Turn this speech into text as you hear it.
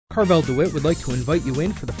Carvel DeWitt would like to invite you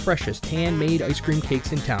in for the freshest handmade ice cream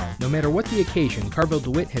cakes in town. No matter what the occasion, Carvel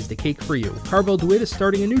DeWitt has the cake for you. Carvel DeWitt is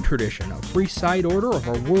starting a new tradition, a free side order of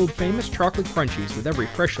our world-famous chocolate crunchies with every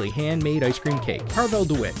freshly handmade ice cream cake. Carvel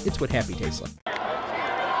DeWitt, it's what happy tastes like.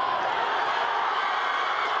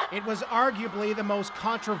 It was arguably the most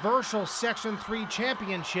controversial Section 3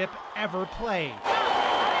 championship ever played.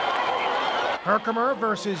 Herkimer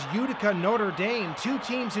versus Utica Notre Dame, two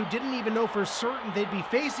teams who didn't even know for certain they'd be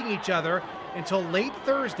facing each other until late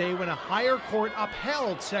Thursday when a higher court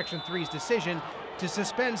upheld Section 3's decision to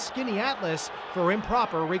suspend Skaneateles for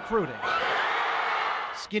improper recruiting.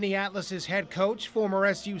 Skaneateles' head coach, former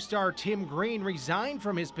SU star Tim Green, resigned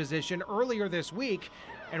from his position earlier this week,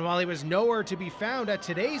 and while he was nowhere to be found at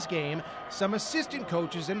today's game, some assistant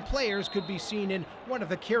coaches and players could be seen in one of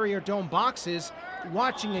the Carrier Dome boxes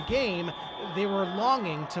watching a game they were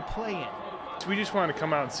longing to play in. We just wanted to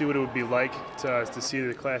come out and see what it would be like to see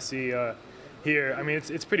the Class C here. I mean,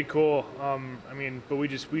 it's pretty cool. But we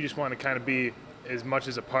just want to kind of be as much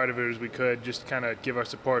as a part of it as we could, just kind of give our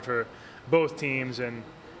support for both teams and,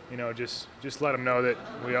 you know, just let them know that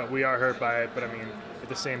we are hurt by it. But I mean, at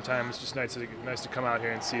the same time, it's just nice to come out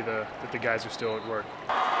here and see that the guys are still at work.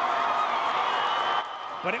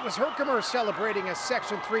 But it was Herkimer celebrating a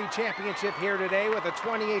Section 3 championship here today with a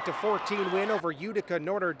 28-14 win over Utica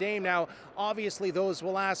Notre Dame. Now, obviously, those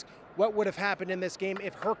will ask what would have happened in this game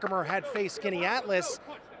if Herkimer had faced Skaneateles.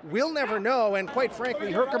 We'll never know, and quite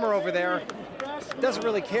frankly, Herkimer over there doesn't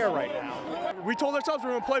really care right now. We told ourselves we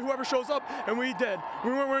were going to play whoever shows up, and we did.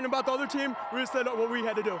 We weren't worrying about the other team. We just said what we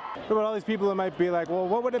had to do. What about all these people that might be like, well,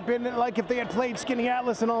 what would it have been like if they had played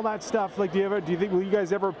Skaneateles and all that stuff? Like, do you think, will you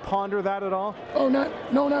guys ever ponder that at all? Oh, no,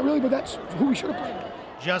 not really, but that's who we should have played.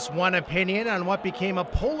 Just one opinion on what became a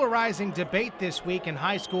polarizing debate this week in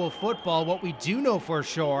high school football. What we do know for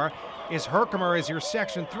sure is Herkimer is your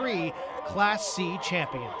Section 3 Class C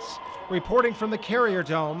champions. Reporting from the Carrier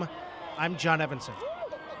Dome, I'm John Evanson.